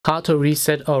How to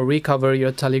reset or recover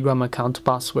your Telegram account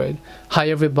password. Hi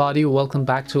everybody, welcome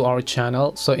back to our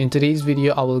channel. So in today's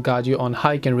video I will guide you on how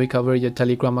you can recover your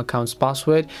Telegram account's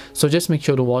password, so just make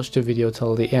sure to watch the video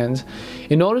till the end.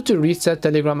 In order to reset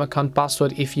Telegram account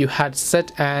password, if you had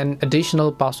set an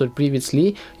additional password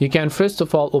previously, you can first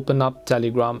of all open up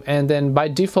Telegram, and then by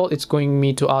default it's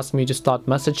going to ask me to start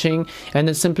messaging, and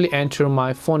then simply enter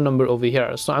my phone number over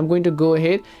here. So I'm going to go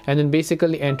ahead and then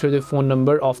basically enter the phone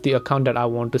number of the account that I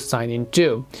want to sign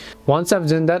into. Once I've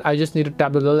done that, I just need to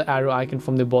tap the little arrow icon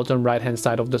from the bottom right hand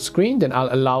side of the screen. Then I'll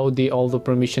allow all the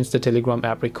permissions the Telegram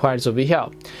app requires over here.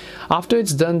 After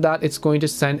it's done that, it's going to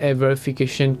send a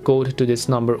verification code to this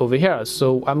number over here.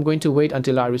 So I'm going to wait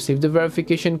until I receive the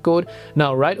verification code.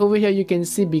 Now right over here you can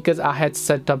see, because I had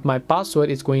set up my password,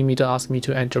 it's going to ask me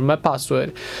to enter my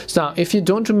password. So now if you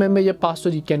don't remember your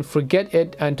password, you can forget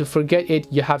it, and to forget it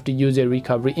you have to use a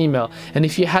recovery email. And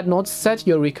if you had not set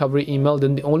your recovery email,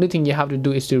 then the only thing you have to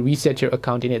do is to reset your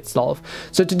account in itself.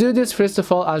 So to do this, first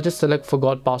of all, I'll just select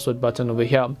forgot password button over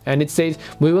here, and it says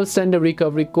we will send a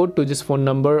recovery code to this phone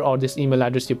number or this email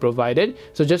address you provided.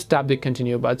 So just tap the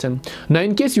continue button. Now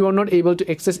in case you are not able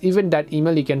to access even that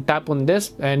email, you can tap on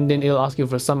this and then it'll ask you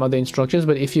for some other instructions.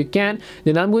 But if you can,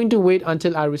 then I'm going to wait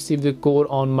until I receive the code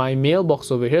on my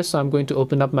mailbox over here. So I'm going to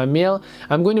open up my mail,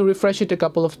 I'm going to refresh it a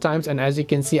couple of times, and as you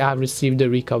can see I have received the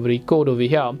recovery code over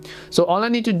here. So all I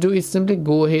need to do is simply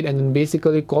go ahead and then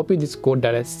basically copy this code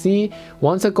that I see.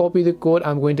 Once I copy the code,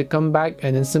 I'm going to come back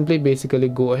and then simply basically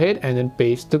go ahead and then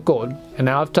paste the code. And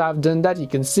after I've done that, you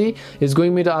can see it's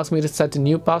going to ask me to set a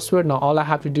new password. Now all I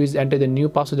have to do is enter the new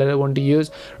password that I want to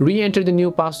use, re-enter the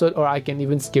new password, or I can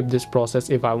even skip this process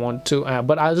if I want to,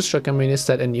 but I'll just recommend you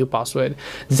set a new password.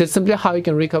 This is simply how you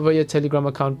can recover your Telegram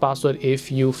account password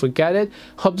if you forget it.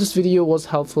 Hope this video was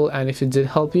helpful, and if it did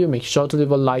help you, make sure to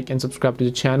leave a like and subscribe to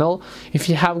the channel. If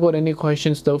you have got any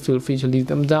questions though, feel free to leave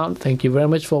them down. Thank you very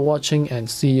much for watching, and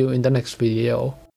see you in the next video.